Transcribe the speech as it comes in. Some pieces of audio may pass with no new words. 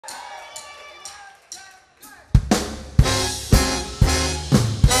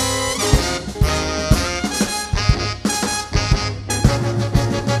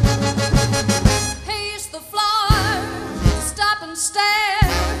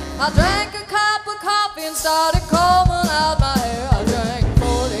I drank a cup of coffee and started combing out my hair. I drank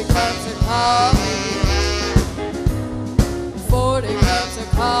 40 cups of coffee, 40 cups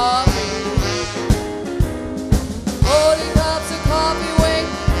of coffee, 40 cups of coffee waiting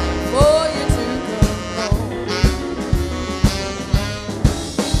for you to come home.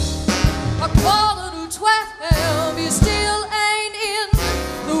 A quarter to 12, you still ain't in.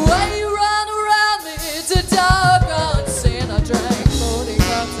 The way you run around me, it's a doggone sin. I drank 40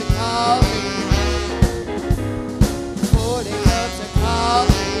 cups of coffee, 40 cups of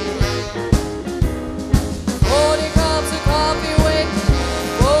coffee, 40 cups of coffee waiting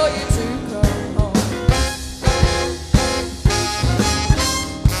for you to come home.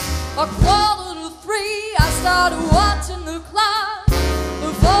 A quarter to 3, I started watching the clock.